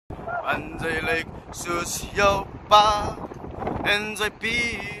Want sy lyk soos jou pa en sy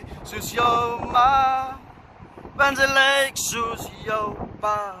pie soos jou ma. Want sy lyk soos jou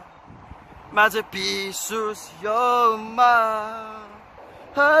pa, maar sy pie soos jou ma.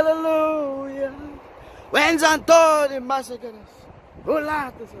 Hallelujah. Aden TV Massekinnes. Hoe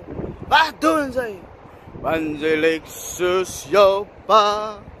laat is het? Wat doen sy? Want sy lyk soos jou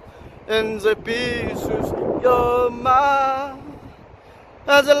pa en sy pie soos jou ma.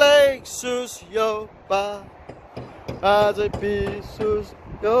 Want sy lyk soos jou pa, maar sy pie soos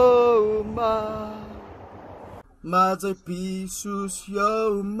jou ma. Maar sy pie soos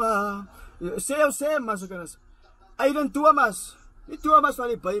jou ma. Jou Sê, Massekinnes. Aden Thomas. Nie Thomas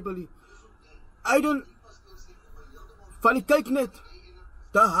van die Bybel nie. Aden van die kykNET.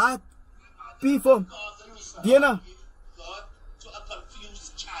 The heart. Pie vir Diana.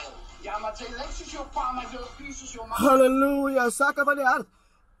 Hallelujah. Saka van die hart.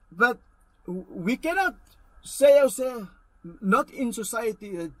 But we cannot say Jou Sê, not in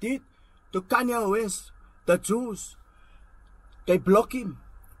society, did to Kanye West, the Jews. They block him.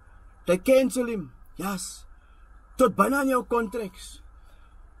 They cancel him. Yes. Tot bijna jou contracts.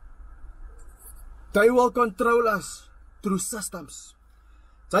 They will control us through systems.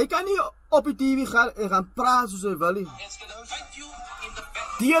 Sy kan nie op die TV gaan praat soos hy wil nie.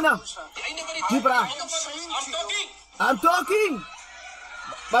 Diana, die praat. I'm talking.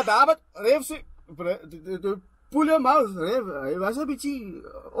 Maar David, Rev sê, pull your mouth, Rev. Hy was een beetje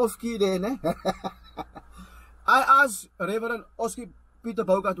off-key there, ne? I asked Reverend Oski Peter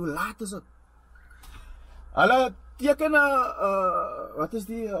Bougardt, hoe laat is het? Hulle teken wat is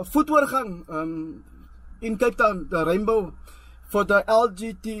die voetoorgang in Gayton, the rainbow for the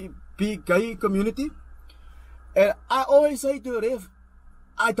LGBT gay community. And I always say to Rev,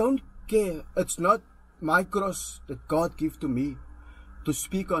 I don't care. It's not my cross that God gave to me to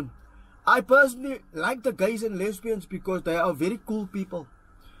speak on. I personally like the gays and lesbians because they are very cool people.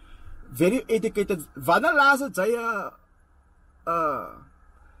 Very educated. Wanneer laas het sy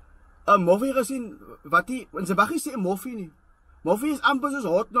 'n moffie gesien wat hy, want sy mag nie sê moffie nie. Moffie is amper soos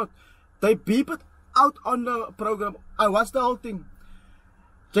hotnot. They beep it out on the program. I watched the whole thing.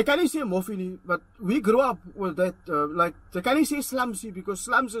 Sy kan nie sê moffie nie, but we grew up with that. Like, sy kan nie sê slums nie, because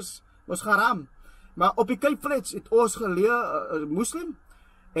slums was haram. Maar op die Cape Flats het ons geleer Muslim,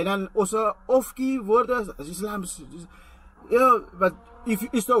 en dan ons off-key woorde as slums. Yeah, but if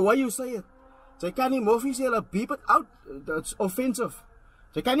it's the way you say it. Sy kan nie moffie sê, hulle beep it out. That's offensive.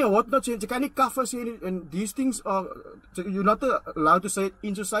 Sy kan nie hotnot sê, sy kan nie kaffe sê, and these things are, you're not allowed to say it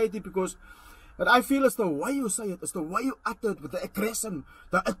in society because, but I feel it's the way you say it, it's the way you utter it, with the aggression,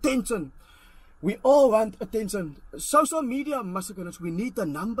 the attention. We all want attention. Social media, Massekinnes, we need the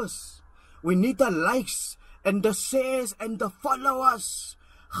numbers. We need the likes, and the shares, and the followers.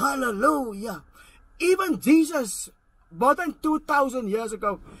 Hallelujah. Even Jesus, more than 2,000 years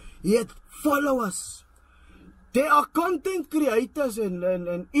ago, he had followers. There are content creators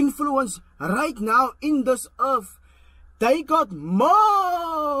and influence right now in this earth. They got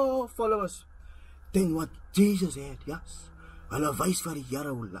more followers than what Jesus had, yes. Hulle wys vir die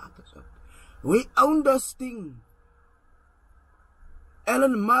Here hoe laat is dit. We own this thing.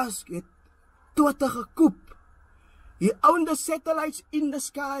 Elon Musk het Twitter gekoop. He owned the satellites in the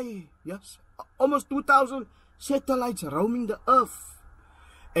sky. Yes, almost 2,000 satellites roaming the earth.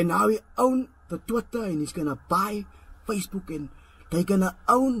 And now he owns the Twitter, and he's gonna buy Facebook, and they're gonna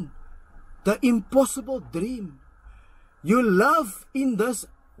own the impossible dream. You live in this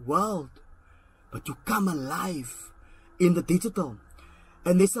world, but you come alive in the digital.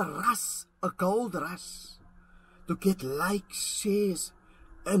 And there's a rush, a gold rush, to get likes, shares,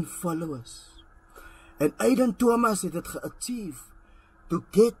 and followers. And Aden Thomas het dit geachieve to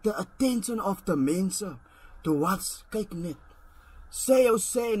get the attention of the mense to watch kykNET. Say Jou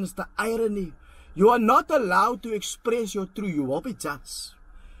Sê, and it's the irony. You are not allowed to express your truth. You will be judged.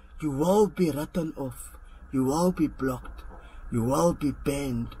 You will be written off. You will be blocked. You will be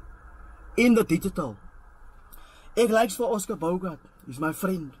banned in the digital. Ek likes for Oscar Bougardt. He's my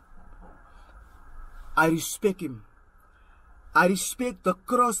friend. I respect him. I respect the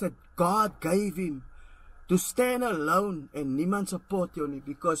cross that God gave him to stand alone and niemand support him,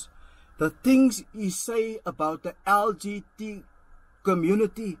 because the things he say about the LGBT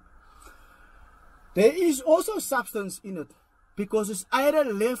community, there is also substance in it, because it's either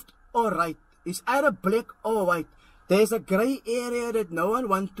left or right, it's either black or white. There's a gray area that no one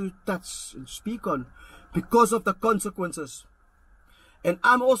wants to touch and speak on because of the consequences. And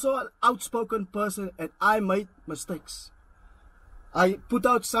I'm also an outspoken person, and I made mistakes. I put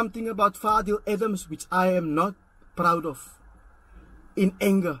out something about Fadiel Adams which I am not proud of. in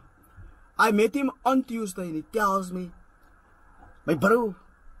anger. I met him on Tuesday and he tells me, my bro,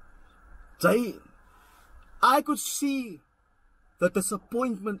 Jay, I could see the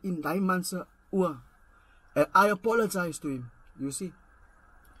disappointment in die man se oë. And I apologize to him, you see,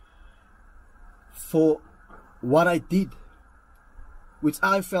 for what I did, which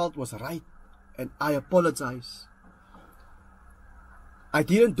I felt was right, and I apologize. I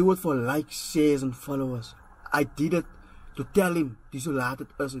didn't do it for likes, shares, and followers. I did it to tell him, this is laat het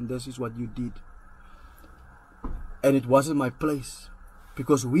is and this is what you did. And it wasn't my place,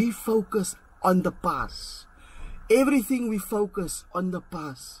 because we focus on the past. Everything we focus on the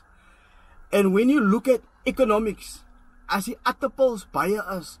past. And when you look at economics, as die aardappels baie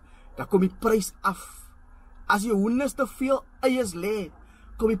is, dan kom die prys af. As die hoenders te veel eiers lê,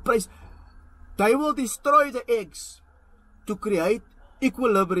 kom die prys. They will destroy the eggs to create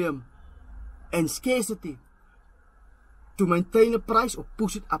equilibrium and scarcity to maintain a price or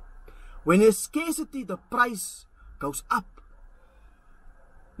push it up. When there's scarcity, the price goes up.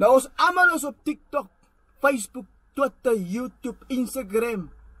 Nou ons almal is op TikTok, Facebook, Twitter, YouTube, Instagram.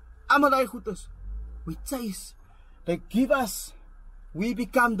 Almal daai goed is. We chase. They give us. We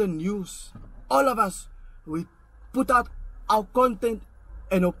become the news. All of us. We put out our content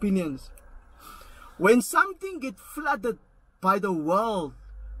and opinions. When something gets flooded by the world,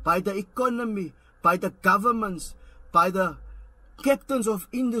 by the economy, by the governments, by the captains of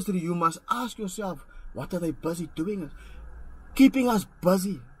industry, you must ask yourself, what are they busy doing? Keeping us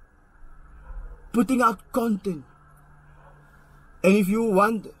busy. Putting out content. And if you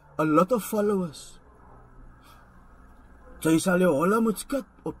want a lot of followers, jy sal jou holle moet skud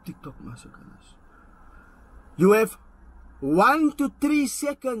op TikTok, Massekinnes. You have 1 to 3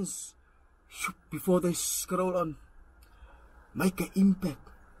 seconds before they scroll on. Make an impact.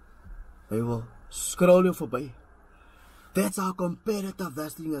 They will scroll you voorbij. That's how competitive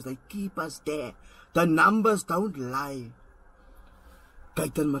this thing is. They keep us there. The numbers don't lie.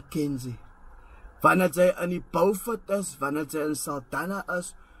 Gayton Mckenzie. Wanneer jy in die Bougardt is, wanneer jy in Saldanha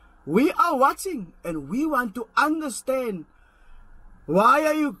is, we are watching and we want to understand. Why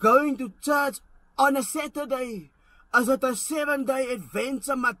are you going to church on a Saturday? Is it a 7-day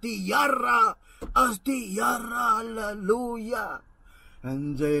adventure met die Here? Is die Here, hallelujah.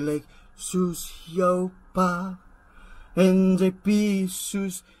 En jy lyk soos jou pa, en jy pie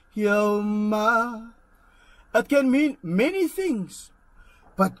soos jou ma. It can mean many things,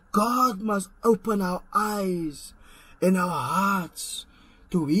 but God must open our eyes and our hearts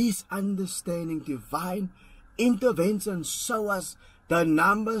to His understanding, divine intervention, so as the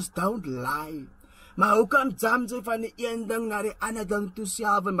numbers don't lie. Maar hoe kan jam jy van die een ding na die ander ding toe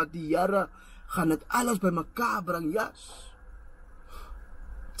self, en met die Here gaan dit alles by mekaar bring, yes.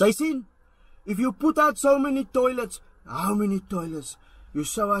 Jy sien, if you put out so many toilets, how many toilets? You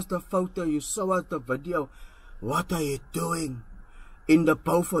show us the photo, you show us the video. What are you doing in the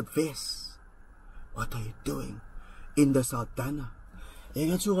Bougardt West? What are you doing in the Saldanha?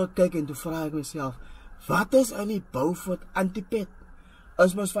 Ek het so gekyk en toe vra ek myself, wat is in die Bougardt Antipet?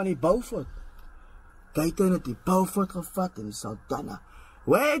 Is mos van die Bougardt. Gayton het die Bougardt gevat in die Saldanha.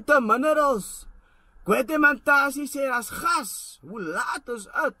 Wait the minerals. Kwetemantasie sê as gas. Hoe laat is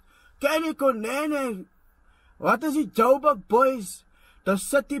het? Ken die konene? Wat is die Joburg boys? The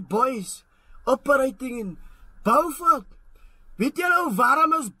city boys operating in Bougardt. Weet jy hoe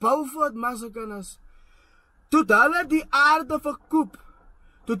warm is Bougardt, Massekinnes? Toe hulle die aarde verkoop,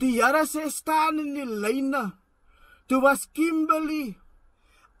 toe die Here sê staan in die lyne, toe was Kimberley,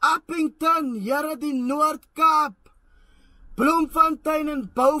 Appington, Here die Noord-Kaap, Bloemfontein en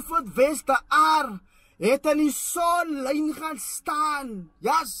Bougardt Weste-Aar, het in die sonlyn gaan staan,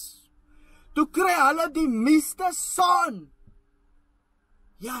 yes, toe kry hulle die meeste son,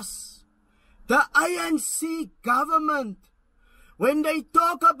 yes, the ANC government, when they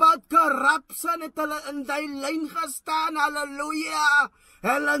talk about corruption, het hulle in die lyn gestaan, halleluja,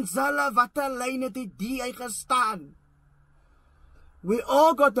 Helen Zelle, wat een lyn het die gestaan. We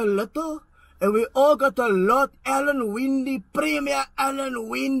all got a little, and we all got a lot. Alan Windy, Premier Alan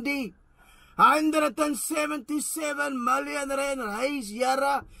Windy, 177 million rand, huis,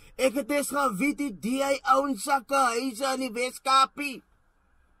 Here, ek het eens geweet die ounsakke huise in die Westkapie.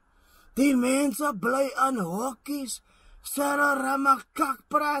 Die mense bly in hokkies, Sarah Ramakak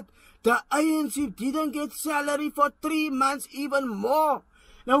praat, the ANC didn't get salary for 3 months, even more.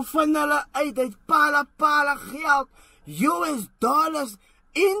 Nou vind hulle uit pala geld, US dollars,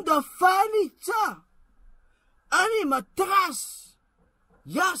 in the furniture, in die matras,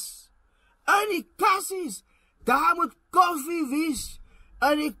 yes, in die kassies, daar moet koffie wees,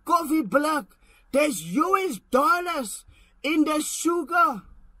 in die koffieblik, there's US dollars, in the sugar.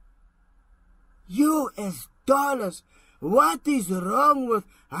 US dollars. What is wrong with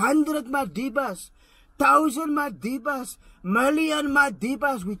 100 Madibas, 1,000 Madibas, million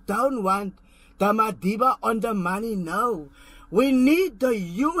Madibas? We don't want the Madiba on the money, no. We need the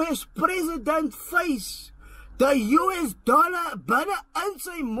US president face, the US dollar binne in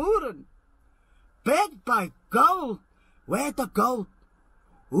sy moeren, backed by gold. Where the gold?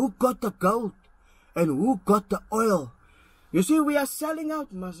 Who got the gold? And who got the oil? You see, we are selling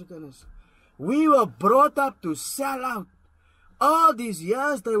out, Massekinnes. We were brought up to sell out. All these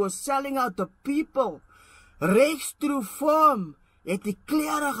years they were selling out the people. Rechtstroevorm het die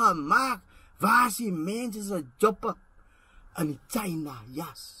klere gemaak. Waar is die mense se joppe? In China,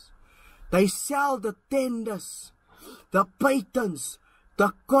 yes. They sell the tenders, the patents,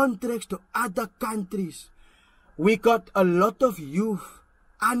 the contracts to other countries. We got a lot of youth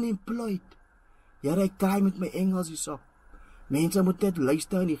unemployed. Hier ek kry met my Engels hierso. Mense moet net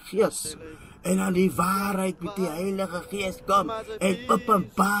luister in die gees. En aan die waarheid met die Heilige Gees kom en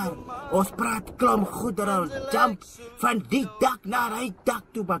openbaar. Ons praat klomp goedere en jump van die dak naar hy dak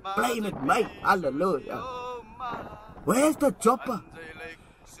toe, maar bly met my. Halleluja. Where's the chopper?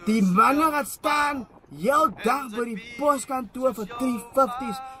 Die manne wat staan heel dag by die postkantoor vir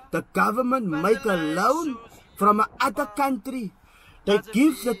 350s. The government make a loan from another country. They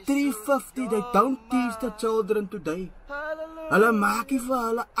give the 350, they don't teach the children today. Hulle maak nie vir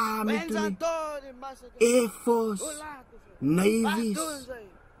hulle army toe nie. Air Force, Navies.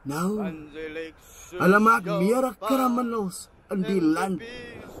 Nou, hulle maak meer criminals in die land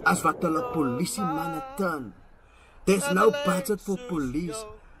as wat hulle polisiemanne turn. There's no budget for police.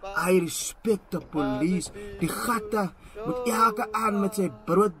 I respect the police. Die gatte moet elke aand met sy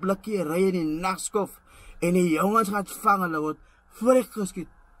broodblikkie ry in die nagskof en die jongens gaan vang, hulle word vrek geskiet.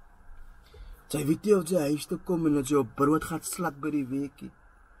 Sy weet nie of sy huis toe kom en dat sy op brood gaat slat by die weekie.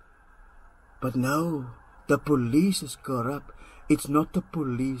 But now, the police is corrupt. It's not the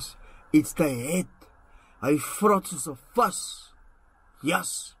police, it's the head. Hy frots as 'n vis.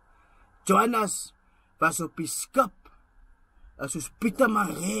 Yes, Jonas was op die skip. As soos Pieter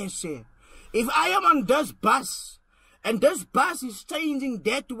Maree sê, if I am on this bus, and this bus is changing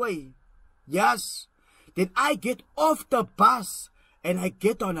that way, yes, then I get off the bus, and I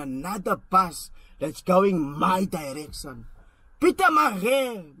get on another bus that's going my direction. Pieter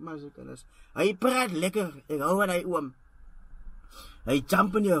Maree, Massekinnes, hy praat lekker, ek hou van hy oom. Hy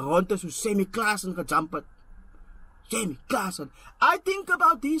jump in die ronde so semi-klassen gejump het. Semi-klassen. I think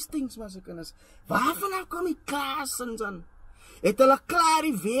about these things, Massekinnes. Waarvan kom die klassens aan? Het hulle klaar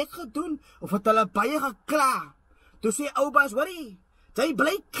die week gedoen, of het hulle baie geklaar? Toe sê oubaas, hoorie, jy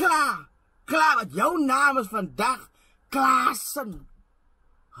bly klaar. Klaar, wat jou naam is vandag, Klaassen.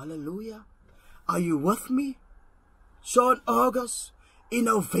 Halleluja. Are you with me? So in August, in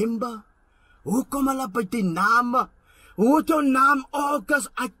November, hoe kom hulle by die name? Hoe het jou naam August?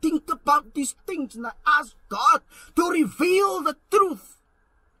 I think about these things and I ask God to reveal the truth.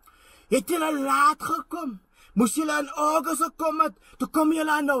 Het julle laat gekom? Moes julle in August gekom het? Toe kom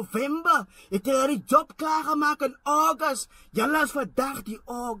julle in November. Het julle die job klaargemaak in August? Julle is vandag die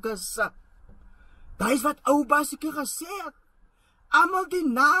August. Dit is wat oupa seker gesê het. Almal die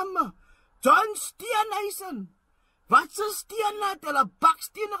name. John Steenhuisen. Wat se steen het hulle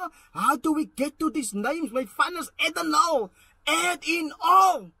bakstene? How do we get to these names? My van is Addinall.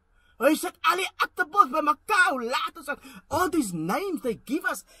 Addinall. Hy sit al die actebos by mekaar. Laat ons all these names they give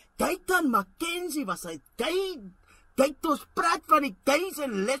us. Gayton, Mckenzie was hy. Gayton, ons praat van die gays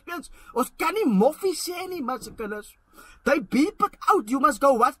en lesbians. Ons kan nie moffie sê nie, Massekinnes. They beep it out. You must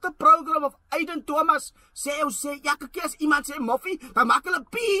go watch the program of Aden Thomas. Jou Sê, elke keer as iemand sê moffie, dan maak hulle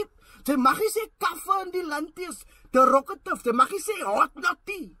beep. Sy mag nie sê kaffe in die lanties, die rocketuf, sy mag nie sê hot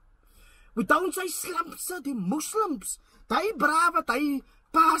naughty. We don't say slumps, die moslims. Die brave, die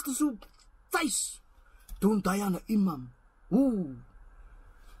pastor so thuis. Doen die aan 'n imam.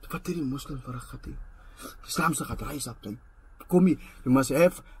 Wat het die moslim vir 'n gattie? Islamse gaat reis op die. Kom hier, you must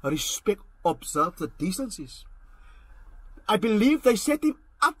have respect, observe the decencies. I believe they set him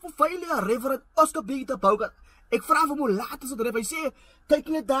up for failure, Reverend Oscar Bougardt. Ek vraag vir hoe laat is het, hy sê, kyk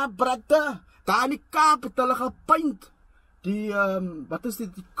net daar, brada, daar in die Kaap het hulle gepaint, die, wat is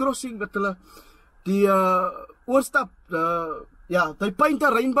die crossing, wat hulle, die, oorstap, ja, die paint a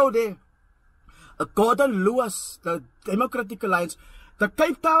rainbow there, Gordon Lewis, the Democratic Alliance, the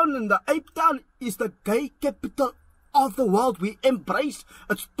Cape Town and the Ape Town is the gay capital of the world. We embrace,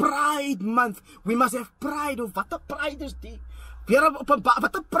 it's Pride Month, we must have pride, of wat 'n pride is die,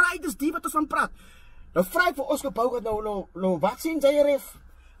 wat 'n pride is die, wat ons van praat. Nou vraag vir Oscar Bougardt nou, wat sien sy ref?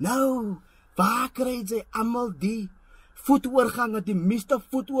 Nou, waar kry sy almal die voetoorgange, die meeste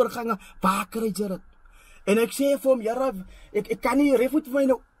voetoorgange, waar kry jy dit? En ek sê vir hom, Here, ek kan nie refoet vir my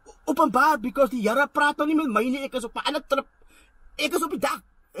nou openbaar, because die Here praat nou nie met my nie, ek is op 'n ander trip, ek is op die dak,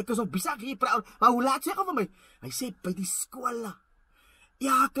 ek is op besig hier praat, maar hoe laat sê hy vir my? Hy sê, by die skole,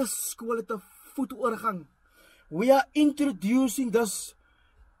 elke skool het 'n voetoorgang. We are introducing this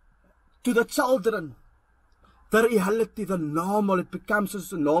to the children. The reality, the normal, it becomes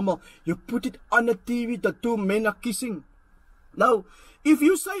as normal. You put it on the TV, the two men are kissing. Now, if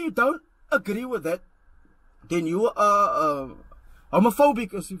you say you don't agree with that, then you are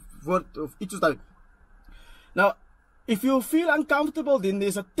homophobic, as word of each of that. Now, if you feel uncomfortable, then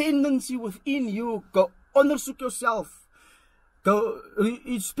there's a tendency within you, go onderzoek yourself. Go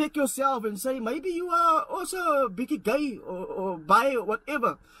inspect yourself and say, maybe you are also a bit gay or bi or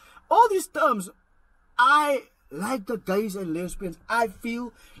whatever. All these terms, I like the gays and lesbians. I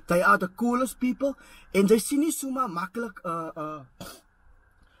feel they are the coolest people. And they sien nie so makkelijk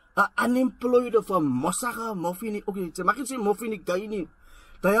unemployed of a mossige moffie nie. Okay, ze mag nie sê moffie nie, gay nie.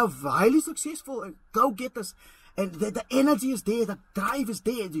 They are highly successful and go-getters. And the energy is there, the drive is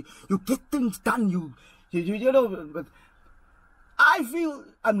there. You get things done. You know, but I feel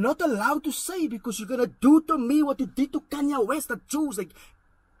I'm not allowed to say, because you're going to do to me what you did to Kanye West, the Jews.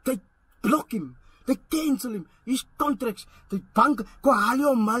 They block him. They cancel him. His contracts. They bank. Go haal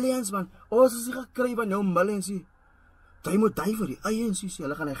jou millions, man. As jy gekry van jou millions, jy moet die vir die ANC sê.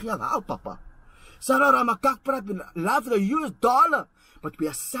 Hulle gaan hy geld hou, papa. Sarah Ramakak praat, love the US dollar. But we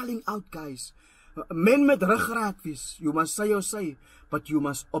are selling out, guys. Men met ruggraat wees. You must say your say. But you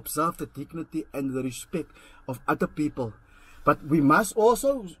must observe the dignity and the respect of other people. But we must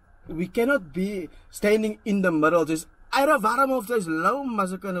also, we cannot be standing in the middle. There's either warm of there's low,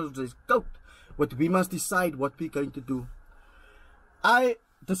 Massekinnes of there's cold. But we must decide what we're going to do. I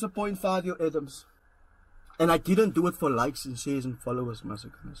disappoint Fadiel Adams. And I didn't do it for likes and shares and followers,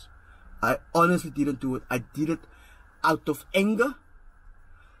 Massekinnes. I honestly didn't do it. I did it out of anger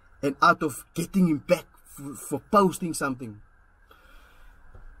and out of getting him back for posting something.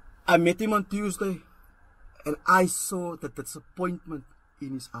 I met him on Tuesday. And I saw the disappointment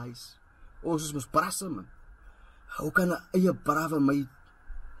in his eyes. Ons mos brasse, man. Hoe kan 'n eie brave my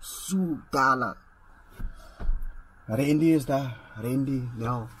so dala? Randy is daar. Randy,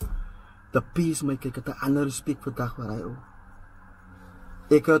 nou. The peacemaker, ek het 'n ander respek vir dag waar hy ook.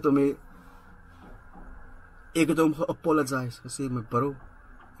 Ek het hom ge-apologize, gesê, my bro,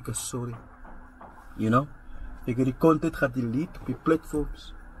 ek is sorry. You know? Ek het die content gedelete op die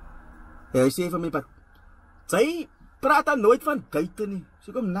platforms. En hy sê vir my, but sy praat dan nooit van Gayton nie.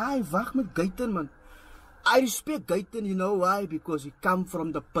 Sy kom, nee, wacht met Gayton, man. I respect Gayton, you know why? Because he come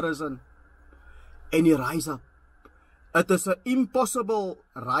from the prison. And he rise up. It is an impossible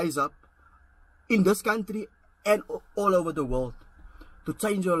rise up in this country and all over the world. To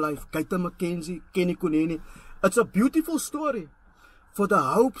change your life. Gayton Mckenzie, Kenny Kunene. It's a beautiful story. For the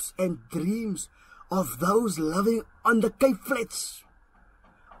hopes and dreams of those living on the Cape Flats.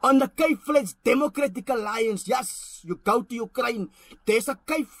 On the Cape Flats Democratic Alliance, yes, you go to Ukraine, there's a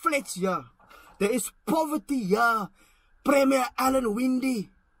Cape Flats here. There is poverty here. Premier Alan Windy,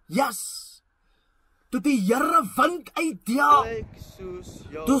 yes. To die Here wind uit daar.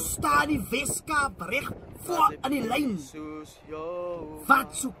 Toe staan die Weskaap reg voor aan die lyn.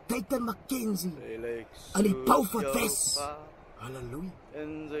 Wat soek Gayton Mckenzie aan die Beaufort Wes? Halleluja.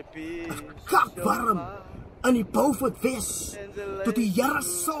 Kak warm. In die Beaufort Wes, tot die Here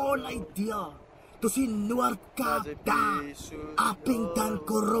son uit daar, tot die Noord-Kaap daar, Appington,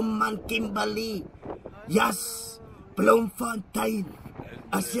 Kuruman, Kimberley, yes, Bloemfontein,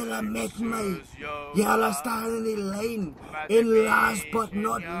 as julle met my, julle staan in die lyn, and last but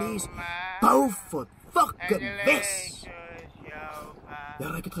not least, Beaufort fucking Wes.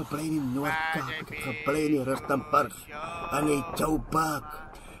 Ja, ek het gebly in die Noord-Kaap, ek het gebly in die Rustenburg, in die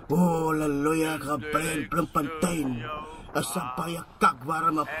Joburg. Oh, halleluja, ek gebly in Bloemfontein. Is 'n baie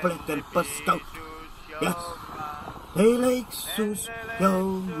kakwarme plek en piskoud. Yes. Hy lyk soos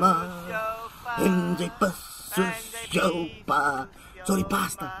jou ma, en jy pas soos jou pa. Sorry,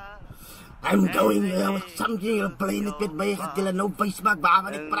 pastor. I'm going there with something you're playing it met my, gaat julle nou wys maak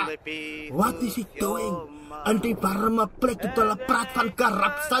waarvan ek praat. What is he doing? In die warme plek het hulle praat van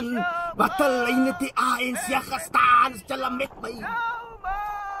corruption. Wat 'n lyn het die ANC gestaan, is julle met my.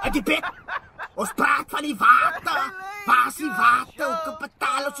 En die bek, ons praat van die water. Waar is die water? Hoe kan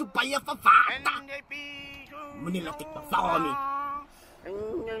betaal ons so baie vir water? Moenie laat ek beval nie.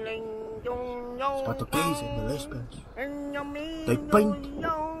 Spatokees en the Lesbians. They paint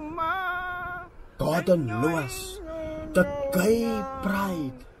God and Noah's, the gay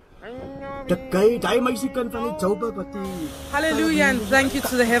pride. The guy, die Mexican van die Joburg, but Hallelujah and thank you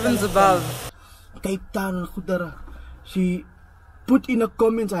to the heavens above. Gayton, goedere. She put in the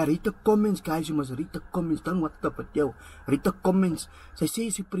comments, I read the comments, guys, you must read the comments, don't what up with you. Read the comments. She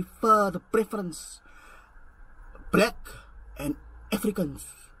says she prefer the preference black and Africans.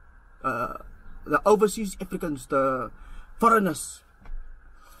 The overseas Africans, the foreigners.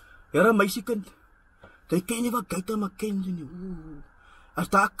 Here Mexican. They ken nie wat Gayton Mckenzie nie. As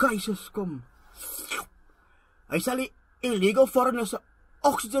daar crisis kom. Hy sal die illegal foreigners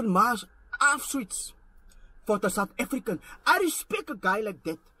oxygen mask afswitch for the South African. I respect a guy like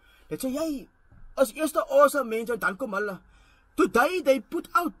that. That say, jy, as eerste awesome mense, dan kom hulle. Today they put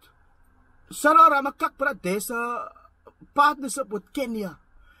out Souf-Afrika Pradesh partnership with Kenya.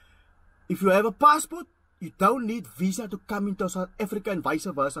 If you have a passport, you don't need visa to come into South Africa and vice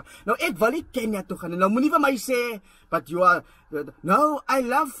versa. Nou ek wil nie Kenya toe gaan. Nou moenie vir my sê, but you are no, I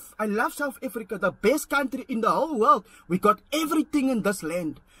love South Africa, the best country in the whole world. We got everything in this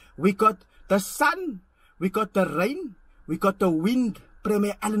land. We got the sun, we got the rain, we got the wind.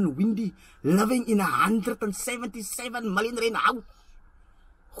 Premier Allen Windy living in 177 million rand house.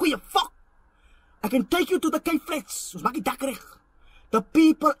 Goeie fuck. I can take you to the Cape Flats. Ons maak die dak reg. The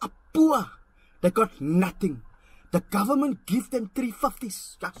people are poor. They got nothing. The government give them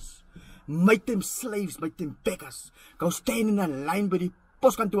 350s. Yes. Make them slaves, make them beggars. Go stand in a line by die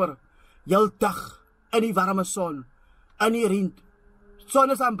poskantoor. Heel dag in die warme son, in die wind. Son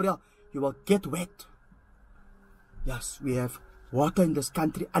is umbrella. You will get wet. Yes, we have water in this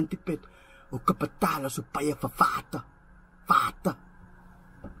country, antipet. Hoe kapitaal is op baie vir water. Water.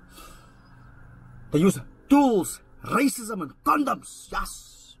 They use tools, racism and condoms.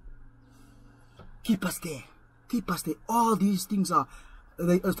 Yes. Keep us there. Keep us there. All these things are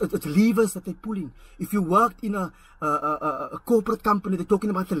it's levers that they're pulling. If you worked in a corporate company, they're talking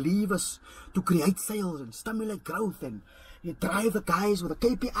about the levers to create sales and stimulate growth, and you drive the guys with the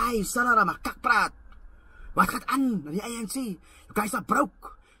KPIs, salary, maar kakpraat. Wat gaat aan die ANC? You guys are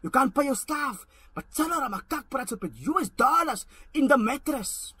broke. You can't pay your staff. But salary, maar kakpraat op US dollars in the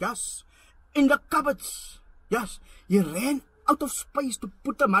mattress. Yes. In the cupboards. Yes. You ran out of space to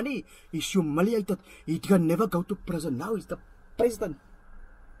put the money. He's humiliated. He can never go to prison. Now he's the president.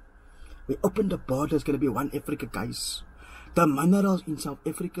 We open the border. It's going to be one Africa, guys. The minerals in South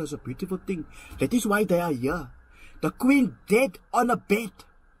Africa is a beautiful thing. That is why they are here. The Queen dead on a bed.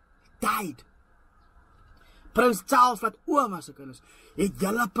 Died. Prins Charles wat oom as ek is. Het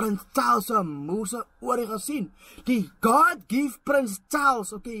julle Prins Charles se moes oor gesien? Die God give Prins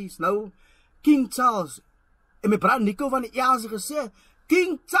Charles, okay, is nou King Charles. En my brand Nico van die Eelse gesê,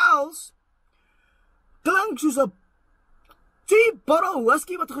 King Charles klink soos 'n cheap bottle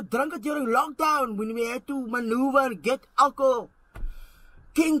whiskey wat gedrink het during lockdown when we had to maneuver and get alcohol.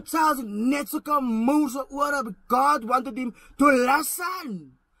 King Charles net so kan moes oor, but God wanted him to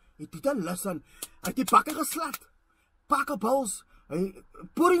listen. He didn't listen. Hy het die bakke geslat. Bakke bowls.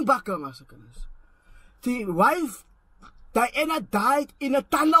 Pudding bakke, mas ek is. Die wife, Diana died in a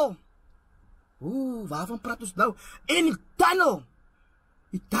tunnel. Ooh, waarvan praat ons nou? In a tunnel.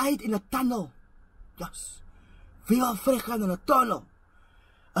 He died in a tunnel. Yes. Wie wil vry gaan in a tunnel?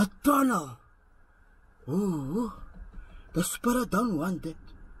 A tunnel. Ooh. The spirit don't want that.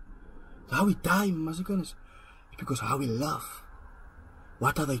 How we die, mas ek is. Because how we love.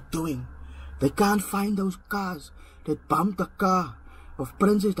 What are they doing? They can't find those cars that bumped the car of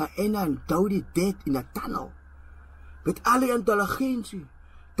Princess Diana and Dodie dead in a tunnel. With all the intelligence,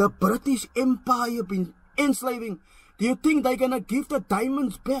 the British Empire been enslaving. Do you think they're gonna give the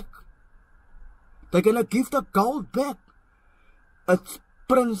diamonds back? They're gonna give the gold back? It's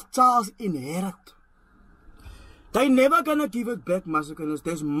Prince Charles inherit. They never gonna give it back, massacres.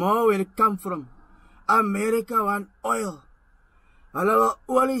 There's more where it come from. America want oil. Hulle wil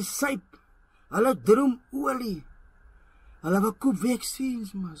olie syp. Hulle droom olie. Hulle wil koop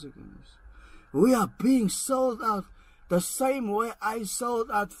vaccines, massacres. We are being sold out the same way I sold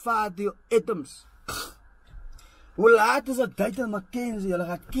out Fadiel items. Hoe laat is het Gayton Mckenzie? Hulle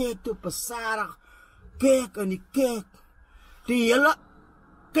gaat kyk op besarig. Kyk in die kyk. Die hele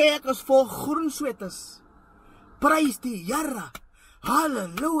kyk is vol groenswetters. Prys die Here.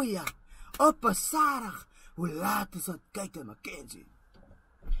 Halleluja. Op besarig. Hoe laat is het Gayton Mckenzie?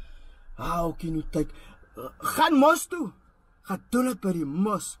 Hou kan jy kyk. Gaan mos toe. Gaan doen het by die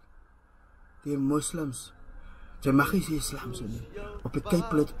mos. Die moslims. Sy mag nie sê islam so nie. Op die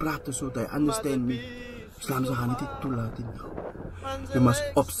Cape praat so, they understand me. Islam se gaan nie dit toelaat nie. You must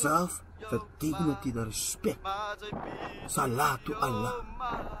observe the dignity, the respect. Salat to Allah.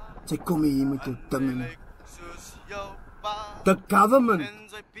 Sy kom hier met die dinge. The government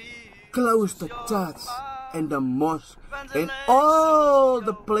closed the church and the mosque and all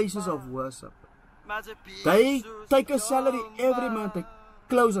the places of worship. They take a salary every month, they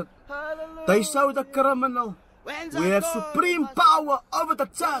close it. They show the criminal. We have supreme power over the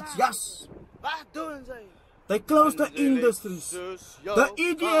church, yes. They close the industries. The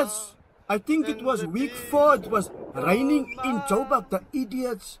idiots, I think it was week 4, it was raining in Joburg, the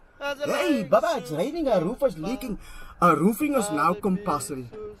idiots. Hey, Baba, it's raining, our roof is leaking. Our roofing is now compulsory.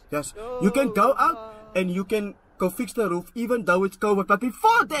 Yes, you can go out and you can go fix the roof even though it's COVID. But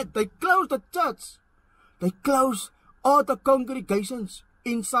before that, they closed the church. They closed all the congregations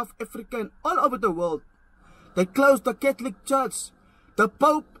in South Africa and all over the world. They closed the Catholic Church. The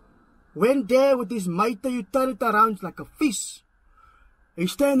Pope went there with his mitre, you turn it around like a fish. He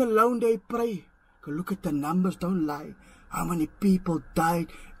stand alone there, pray. Go look at the numbers, don't lie. How many people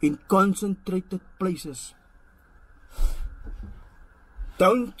died in concentrated places.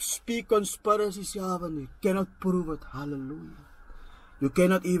 Don't speak conspiracy, Selwyn. You cannot prove it. Hallelujah. You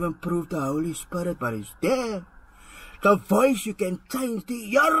cannot even prove the Holy Spirit, but it's there. The voice you can change. Die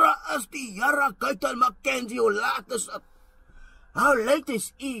Here is die Here. Gayton Mckenzie, hoe laat is it? How late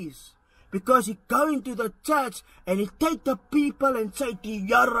it is? Because he go into the church and he take the people and say, die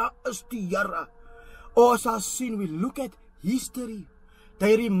Here is die Here. Or as I seen, we look at history.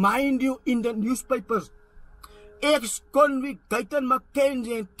 They remind you in the newspapers. Ex-convict Gayton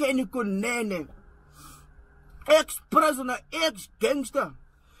Mckenzie and kykNET. Ex-prisoner, ex-gangster.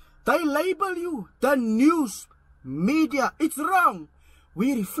 They label you, the news, media. It's wrong.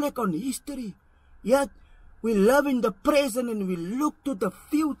 We reflect on history. Yet, we live in the present and we look to the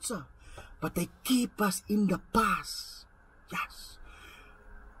future. But they keep us in the past. Yes.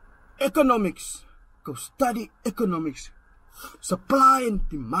 Economics. Go study economics. Supply and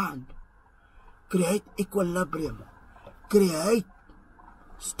demand. Create equilibrium. Create.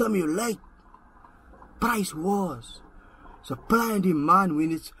 Stimulate. Price wars. Supply and demand.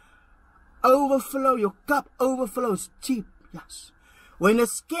 When it's overflow, your cup overflows cheap. Yes. When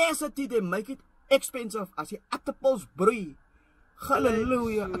it's scarcity, they make it expensive. As jy aardappels broei.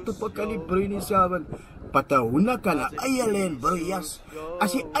 Hallelujah. Aardappel kan nie broei nie, Selwyn. But 'n hoender kan 'n eie lê en broei. Yes.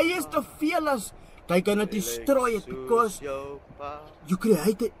 As die eiers te veel is, they cannot destroy it because you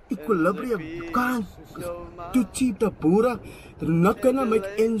create an equilibrium. You can't. It's too cheap. The boere, they're not gonna make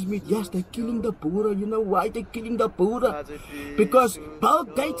ends meet. Yes, they're killing the boere. You know why they're killing the boere? Because Bill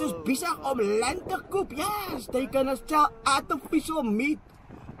Gates is besig om land te koop. Yes, they gonna sell artificial meat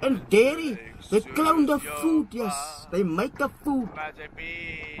and dairy. They clone the food. Yes, they make the food.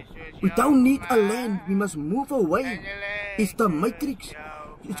 We don't need a land. We must move away. It's the matrix.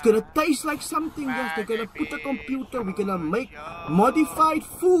 It's gonna taste like something. Yes, they're gonna put a computer. We're gonna make modified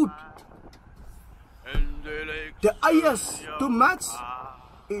food. The eiers, too much,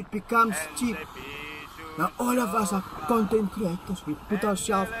 it becomes cheap. Now all of us are content creators. We put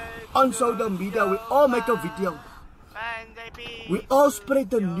ourselves on social media. We all make a video. We all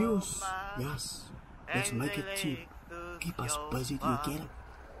spread the news. Yes, let's make it cheap. Keep us busy. Do you get it?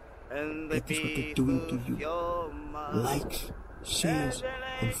 That is what they're doing to you. Likes, shares,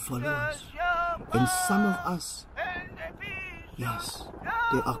 and followers. And some of us, yes,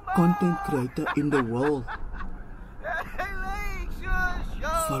 they are content creators in the world.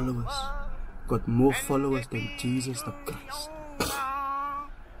 Followers. Got more followers than Jesus the Christ.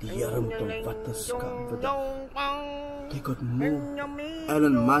 Die Here moet hom wat te skam vandag. They got more.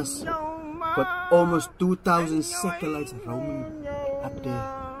 Elon Musk got almost 2,000 satellites roaming up there.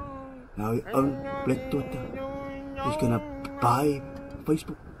 Now he owns Black Twitter. He's gonna buy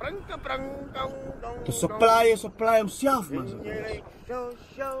Facebook. The supply himself, man.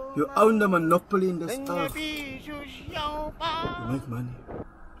 You own the monopoly in this earth. You make money.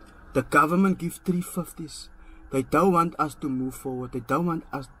 The government gives 350s. They don't want us to move forward. They don't want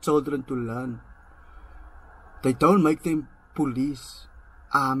us children to learn. They don't make them police,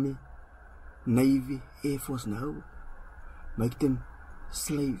 army, navy, air force. No. Make them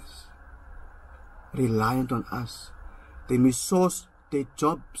slaves. Reliant on us. They may source their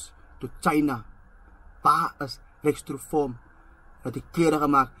jobs to China. Pa is rechtstroevorm. Dat die klere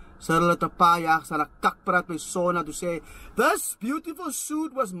gemaakt. Sy hulle het 'n paar jaar sal 'n kakpraat by Sona toe sê, this beautiful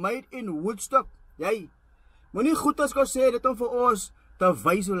suit was made in Woodstock. Jy, moenie goed as gou sê dit om vir ons te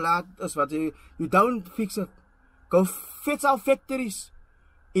wys hoe laat is wat you don't fix it. Go fix our factories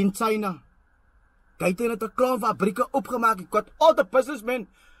in China. Gayton het 'n klomp fabrieke opgemaak. He got all the businessmen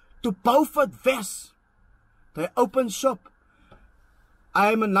to Beaufort West. They open shop.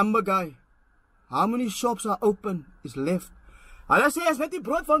 I am a number guy. How many shops are open is left? Hulle sê as net die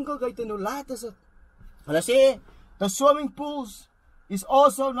broodwinkel Gayton, hoe laat is dit? Hulle sê the swimming pools is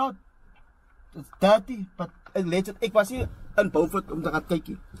also not it's dirty, but ek was hier in Beaufort om te gaan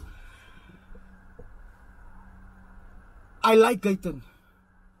kyk. I like Gayton.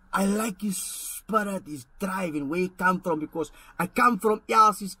 I like his spirit, his drive, and where he come from, because I come from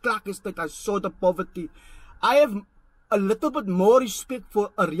Elsie's Klakkestuk. I saw the poverty. I have a little bit more respect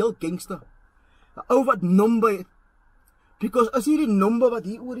for a real gangster. Ou wat number, because as hierdie number wat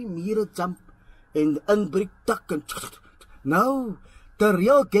hier oor die mure jump en inbreek tak en no, the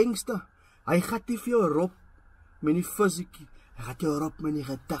real gangster, hy gaan nie vir jou rob met die fysiekie, hy gaan jou rob met die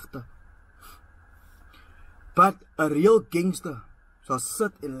gedagte. But a real gangster sal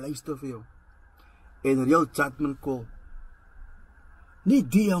sit en luister vir jou en real judgment call. Nie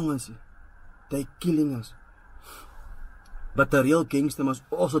die jongens, they killing us. But a real gangster must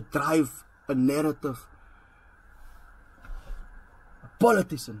also drive a narrative. A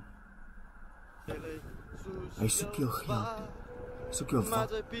politician. Hy soek jou geld. Soek jou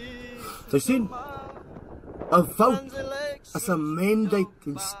vat. So sien, a vote as a mandate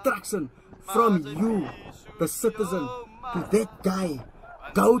instruction from you, the citizen, to that guy.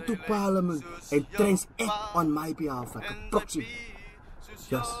 Go to parliament and transact on my behalf like a proxy.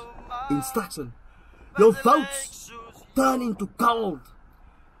 Yes, instruction. Your votes turn into gold.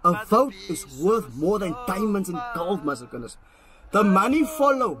 A vote is worth more than diamonds and gold, Massekinnes. The money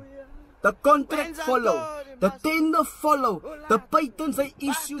follow, the contract follow, the tender follow, the patents they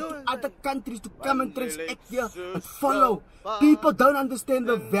issue to other countries to come and transact here, it follow. People don't understand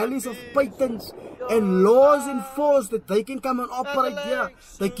the values of patents and laws enforced that they can come and operate here.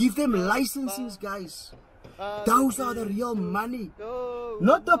 They give them licenses, guys. Those are the real money,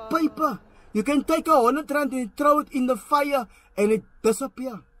 not the paper. You can take 100 rand and throw it in the fire and it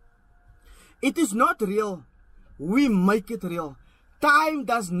disappears. It is not real. We make it real. Time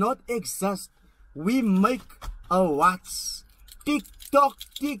does not exist. We make a watch. TikTok,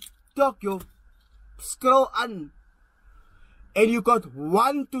 TikTok. You scroll on. And you got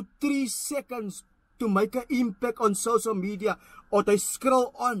 1 to 3 seconds to make an impact on social media. Or they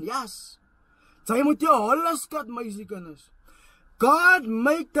scroll on. Yes. Jy moet jou holle skat, Massekinnes. God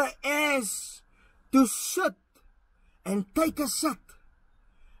made the ass to sit and take a shit.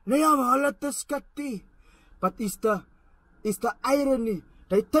 Nee, I'm holle te skatty. But it's the irony.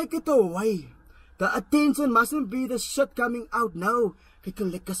 They take it away. The attention mustn't be the shit coming out. No. Kyk hoe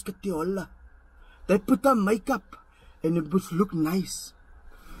lekker skatty holle. They put on makeup and it must look nice.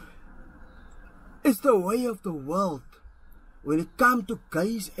 It's the way of the world. When it comes to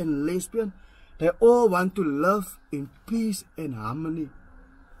gays and lesbians, they all want to live in peace and harmony.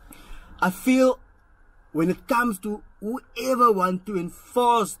 I feel when it comes to whoever want to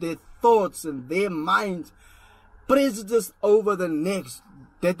enforce their thoughts and their minds, prejudice over the next,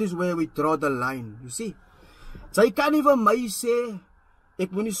 that is where we draw the line. You see? Sy kan nie vir my sê,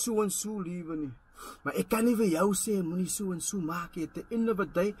 ek moet nie so en so lewe nie. Maar ek kan nie vir jou sê, moet nie so en so maak nie. At the end of the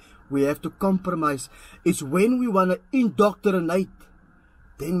day, we have to compromise. It's when we want to indoctrinate,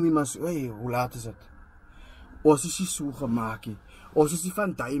 then we must, hey, hoe laat is het? Ons is nie so gemaak nie. Ons is nie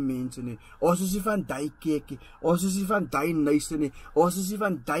van die mense nie. Ons is nie van die keekie. Ons is nie van die nuise nie. Ons is nie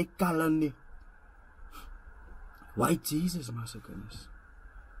van die kallen nie. Why Jesus, Massekinnes?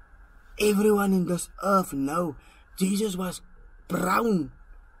 Everyone in this earth know Jesus was brown.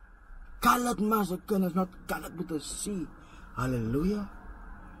 Kallard, Massekinnes, not colored with a C. Hallelujah.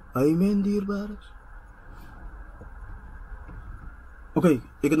 Amen, dierbares. Okay,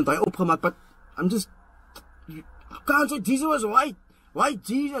 ek het dit opgemaak, but I'm just, you can't say Jesus was white. White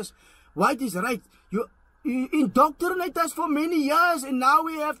Jesus. White is right. You indoctrinate us for many years, and now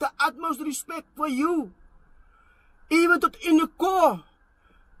we have the utmost respect for you. Even tot in the core,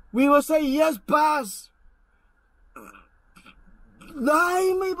 we will say, yes, boss.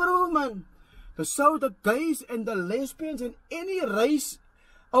 Nee, my bro, man. So the gays and the lesbians and any race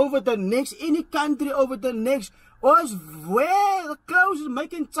over the next, any country over the next, was where the clothes is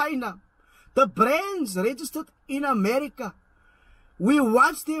made in China. The brands registered in America. We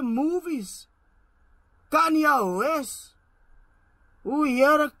watch their movies. Kanye West. Who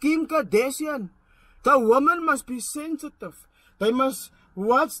here Kim Kardashian. The woman must be sensitive. They must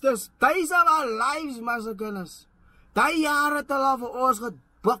watch this. Days of our lives, Massekinnes. Die jare te laat vir ons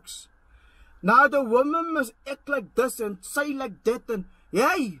geboks. Now the woman must act like this and say like that and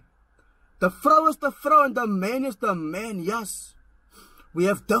hey. The vrou is the vrou and the man is the man, yes. We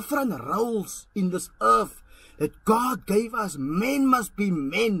have different roles in this earth that God gave us. Men must be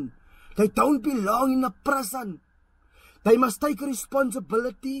men. They don't belong in a prison. They must take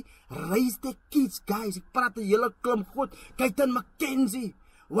responsibility, raise their kids, guys. Ek praat 'n hele klomp goed. Gayton, Mckenzie,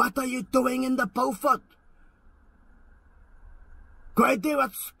 what are you doing in the Beaufort? Gayton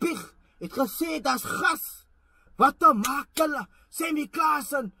wat spieg het gesê, daar's gas. Wat te maak hulle?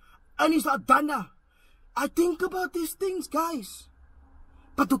 Semi-klassen. En is Addinall. I think about these things, guys.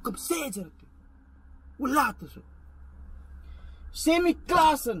 But hoe kom sê jy dit? Hoe laat is het?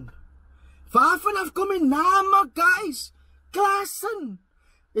 Semi-klassen. Waarvanaf kom die name, guys? Klassen.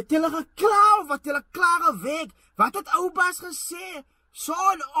 Het julle gekla of wat julle klaar geweek? Wat het ou Bas gesê? So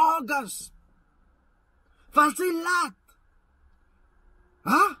in August. Was hy laat?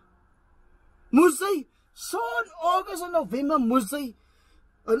 Moes hy? So in August en November moes hy?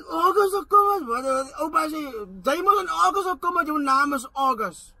 In August gekom het? Ou Bas sê, jy moet in August gekom het, jou naam is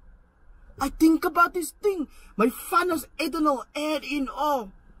August. I think about this thing. My fun is Addinall, add in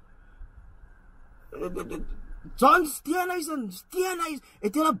all. John Steenhuis,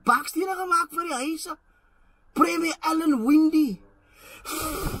 het hulle bakstene gemaakt vir die huise. Premier Allen Windy.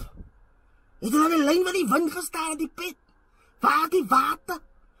 Het hulle die lijn van die wind gestaan in die pet. Waar die water?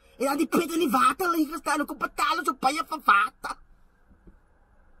 En dan die pet in die waterlijn gestaan. En kom betalen so baie van water.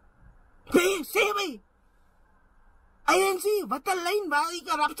 Nee, sê my. ANC, wat een lijn, waar die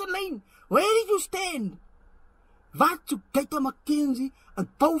corrupte lijn? Where did you stand? Wat so Gayton Mckenzie en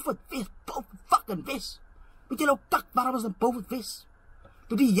Beaufort West, Beaufort fucking West. Weet jy nou tak, waarom is in Beaufort West?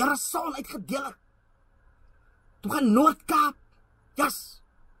 Toe die Here son uitgedeel het. Toe gaan Noord-Kaap, yes.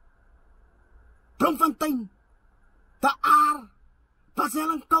 Bloemfontein, de Aar,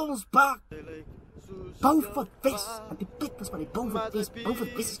 Fadiel en Kalsbaak. Beaufort West, want die pit is van die Beaufort West.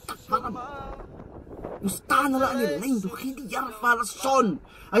 Beaufort West is tak warm. Hoe staan hulle aan die lijn, hoe gee die Here van hulle son.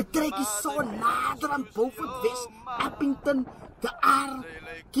 Hy trek die son nader aan Beaufort West, Appington, de Aar,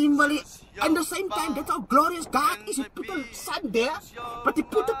 Kimberley. And the same time, that's how glorious God is. He put the sun there, but he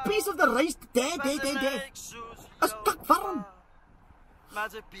put a piece of the race there. Is tak warm.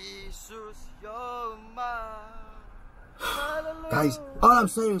 Guys, all I'm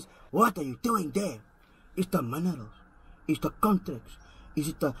saying is, what are you doing there? Is the minerals? Is the contracts? Is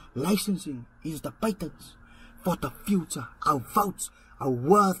it the licensing? Is it the patents? For the future, our votes are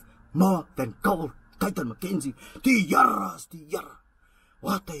worth more than gold. Gayton Mckenzie, die Here.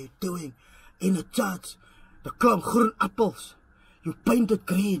 What are you doing in the church? The klomp groen appels. You painted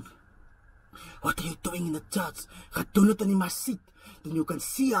green. What are you doing in the church? Ga doen het in die masiet. Then you can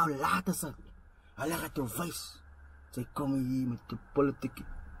see how laat is het. Hulle gaat jou wys. Sy kom hier met die politiek.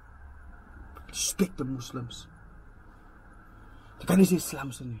 Respect the Muslims. Jy kan nie sê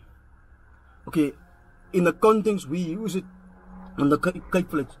slams nie. Okay, in the context we use it, on the Cape,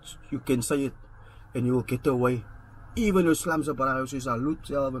 you can say it, and you will get away. Even your slams op haar huis is salute,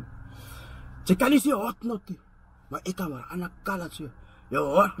 Selwyn. Jy kan nie sê hot not nie. Maar ek kan maar aan die Kallard sê, jou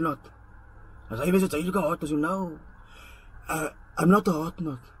hot not. As hy wees het eindelijk hot, as you know. I'm not a hot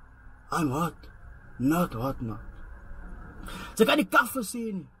not. I'm hot, not hot not. Jy kan nie kaffe sê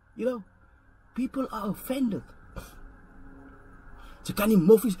nie, you know. People are offended. Jy kan nie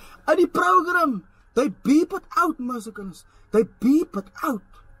moffies, in die program, they beep it out, Massekinnes. They beep it out.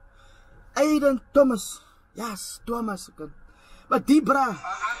 Aden Thomas, yes, Thomas. Maar die bra,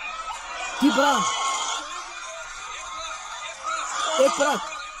 ek praat,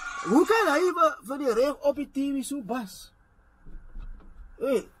 hoe kan hy van die reg op die TV so bas?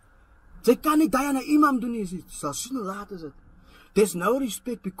 Hey, jy kan nie die aan een imam doen nie, sal sien hoe laat is het. There's no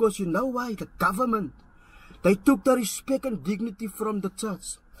respect because you know why, the government, they took the respect and dignity from the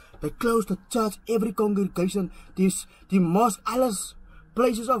church. They closed the church, every congregation, the mosque, alles,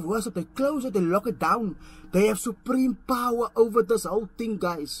 places of worship, they close it, they lock it down. They have supreme power over this whole thing,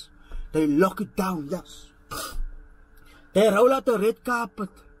 guys. They lock it down, yes. They roll out the red carpet.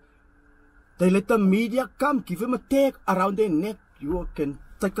 They let the media come, give them a tag around their neck. You can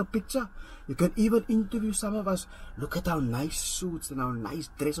take a picture. You can even interview some of us. Look at our nice suits and our nice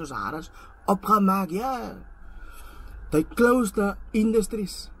dresses, haars opgemaak, yeah. They close the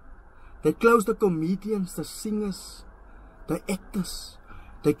industries. They close the comedians, the singers, the actors.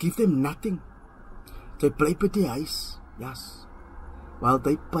 They give them nothing. They play pretty ice, yes, while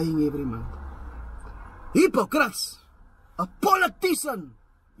they paying every month. Hypocrites, a politician.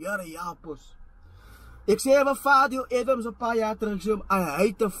 Jare japos. Ek sê even Fadiel Adams een paar jaar terug, I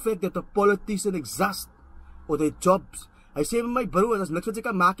hate the fact that the politicians exist, or their jobs. I say my bro, as niks wat ek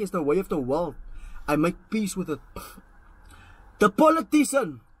kan maak is the way of the world. I make peace with it. The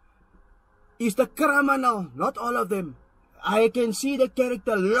politician is the criminal, not all of them. I can see the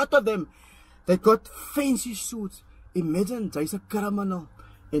character, a lot of them. They got fancy suits. Imagine, jy's a criminal,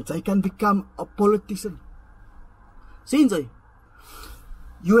 and jy can become a politician. Sien jy?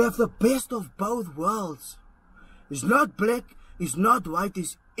 You have the best of both worlds. It's not black, it's not white,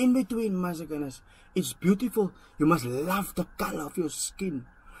 it's in between, Massekinnes. It's beautiful. You must love the color of your skin.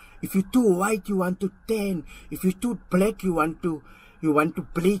 If you're too white, you want to tan. If you're too black, you want to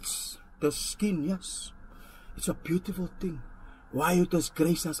bleach the skin. Yes, it's a beautiful thing. Why you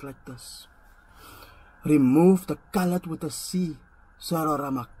disgrace us like this? Remove the colored with the sea.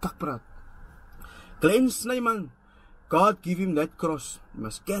 Sarorama kakprat. Glenn Snyman, God give him that cross. He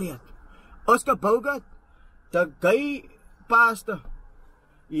must carry it. Oscar Bougardt, the gay pastor,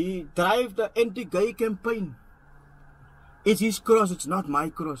 he drive the anti-gay campaign. It's his cross, it's not my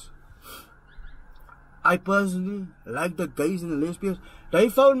cross. I personally like the gays and the lesbians. They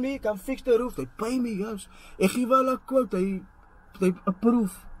found me, can fix the roof. They pay me, yes. Ek gee wel 'n quote, they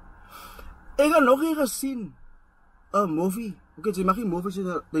approve. Ek het nog nie gesien 'n movie. Okay, jy mag nie movie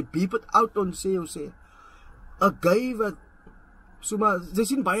sê, they beep it out on Jou Sê. 'n gay wat so maar, jy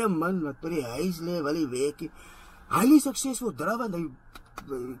sien baie man wat by die huis lê, wil hy werk. Highly successful driver, they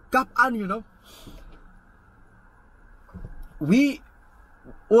kap aan, you know.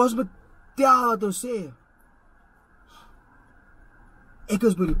 Ons betel wat ons sê. Ek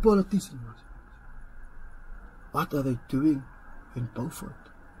is by die politicians. What are they doing in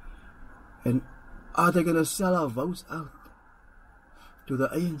Beaufort? And are they going to sell our votes out to the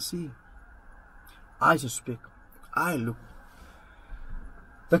ANC? I suspect. I look.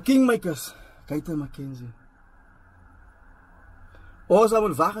 The kingmakers, Gayton Mckenzie. Ons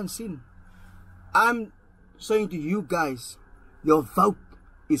moet wag en sien. I'm saying to you guys, your vote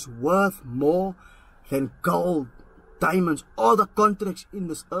is worth more than gold, diamonds, all the contracts in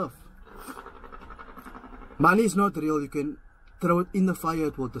this earth. Money is not real. You can throw it in the fire,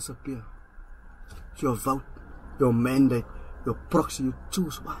 it will disappear. It's your vote, your mandate, your proxy. You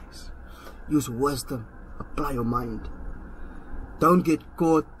choose wise. Use wisdom. Apply your mind. Don't get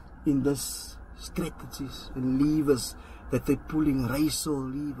caught in this strategies and levers that they're pulling, racial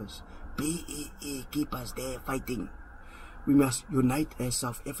levers. BEE, keep us there fighting. We must unite as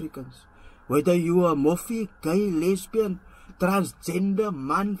South Africans. Whether you are morphic, gay, lesbian, transgender,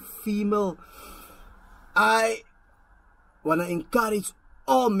 man, female, I want to encourage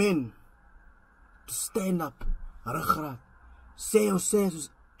all men to stand up. Rugrat. Jou Sê soos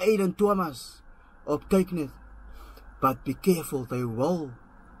Aden Thomas op kykNET. But be careful, they will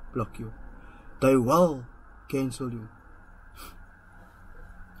block you. They will cancel you.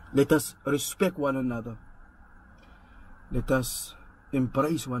 Let us respect one another. Let us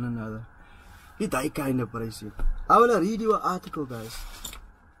embrace one another. Niet I kind of embrace it. I want to read you an article, guys.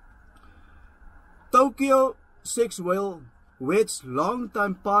 Tokyo sex whale weds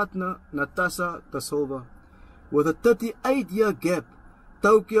longtime partner Natasha da Silva. With a 38-year gap,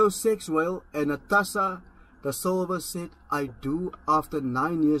 Tokyo sex whale and Natasha da Silva said I do after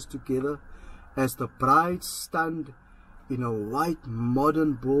 9 years together as the bride stunned in a white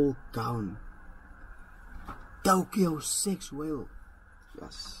modern ball gown. Tokyo sex whale.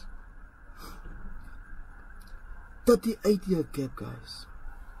 Yes. 38-year gap, guys.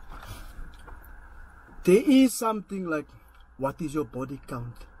 There is something like, what is your body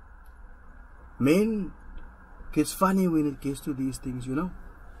count? Men, gets funny when it gets to these things, you know.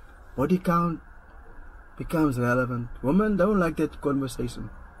 Body count becomes relevant. Women don't like that conversation.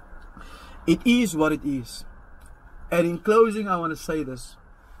 It is what it is. And in closing, I want to say this.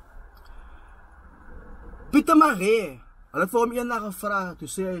 Pieter Maree, hulle het vir hom eendag gevra, toe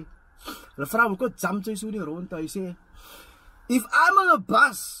sê hy, hulle vra hoekom jump sy so die rond, hy sê, if I'm on a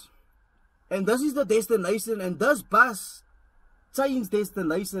bus, and this is the destination, and this bus change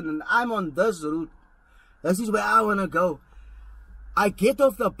destination, and I'm on this route, this is where I want to go. I get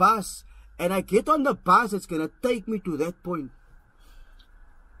off the bus, and I get on the bus, it's going to take me to that point.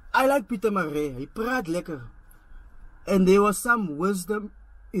 I like Pieter Maree, hy praat lekker. And there was some wisdom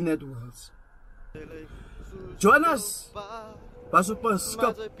in that words. Jonas was op 'n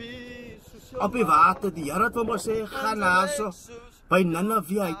skip op die water. Die Here het hom gesê, gaan na so by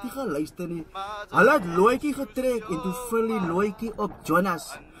Nanawie. Hy het nie geluister nie. Hulle het looitjie getrek en toe vul die looitjie op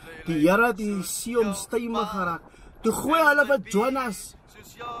Jonas. Die Here het die see onstuimig geraak. Toe gooi hulle vir Jonas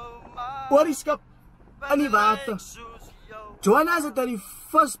oor die skip in die water. Jonas het aan die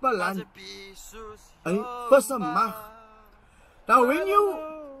vis beland. En vis mag. Now when you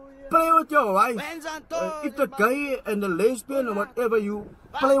play with your wife, if the gay and the lesbian or whatever, you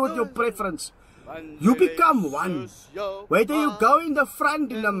play with your preference, you become one. Whether you go in the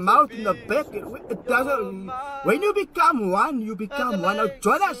front, in the mouth, in the back, it doesn't. When you become one, you become one. Now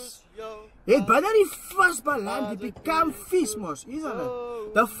Jonas, het binne die vis beland, he become vis mos, isn't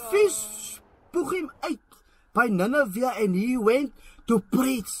it? The fish spoeg him uit by Nineveh and he went to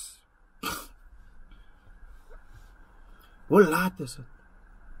preach. Hoe laat is het?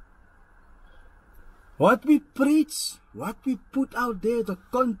 What we preach, what we put out there, the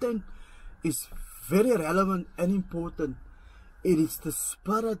content is very relevant and important. It is the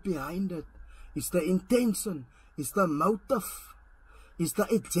spirit behind it. It's the intention. It's the motive. It's the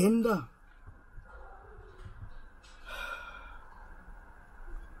agenda.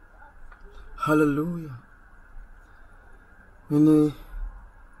 Hallelujah. En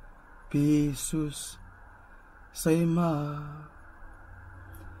Jesus sê maar.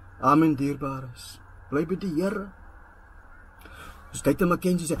 Amen, dierbares. Bly by die Here. Dus Gayton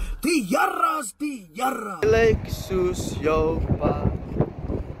Mckenzie sê, die Here is die Here. Lyk soos jou pa,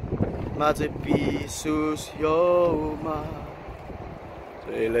 maar sy be soos jou ma.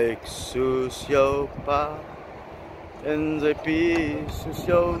 Sy lyk soos jou pa, en sy be soos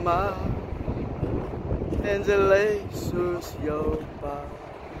jou ma. En sy lyk soos jou pa,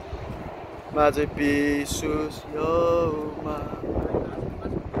 maar sy be soos jou ma.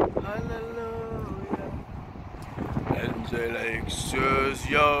 Hallelujah. En sy lyk soos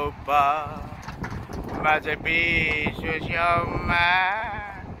jou pa, maar sy be soos jou ma.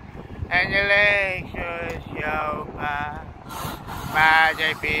 En sy lyk soos jou pa, maar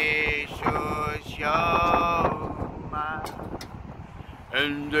sy be soos jou ma.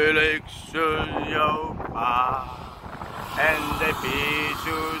 En sy lyk soos jou pa, en sy be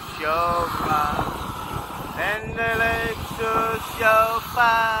soos jou ma. En sy lyk soos jou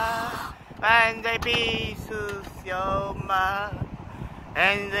pa, en sy be soos jou ma.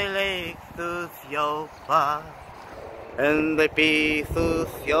 En sy lyk soos jou pa, en sy be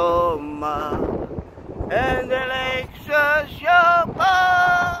soos jou ma. En sy lyk soos jou pa,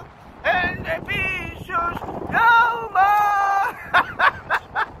 en sy be soos jou ma.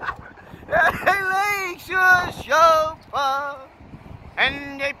 Hy lyk soos jou pa, en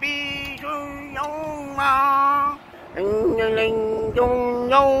sy be soos jou ma. En sy lyk soos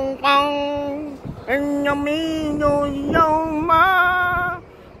jou pa, en sy be soos jou ma.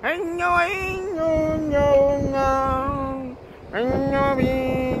 En sy lyk soos jou ma, en sy be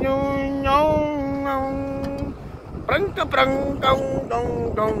soos jou ma. Pranka pranka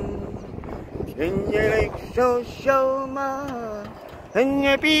dong dong. En sy lyk soos jou ma, en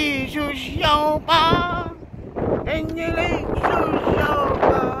sy be soos jou pa. En sy lyk soos jou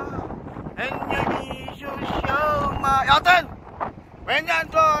pa, en sy be soos jou ma. Aden, wen jy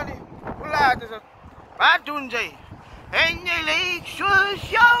Antoni? Hoe laat is het? Wat doen sy? En sy lyk soos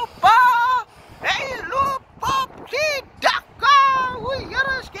jou pa. Hy loop op die dakke. O,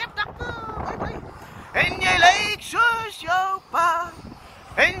 Here, skep dakke. En jy lyk soos jou pa,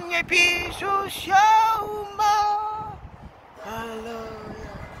 en jy be soos jou ma.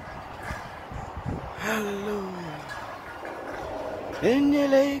 Halleluja. Halleluja. En jy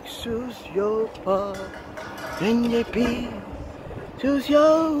lyk soos jou pa, en jy be soos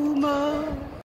jou ma.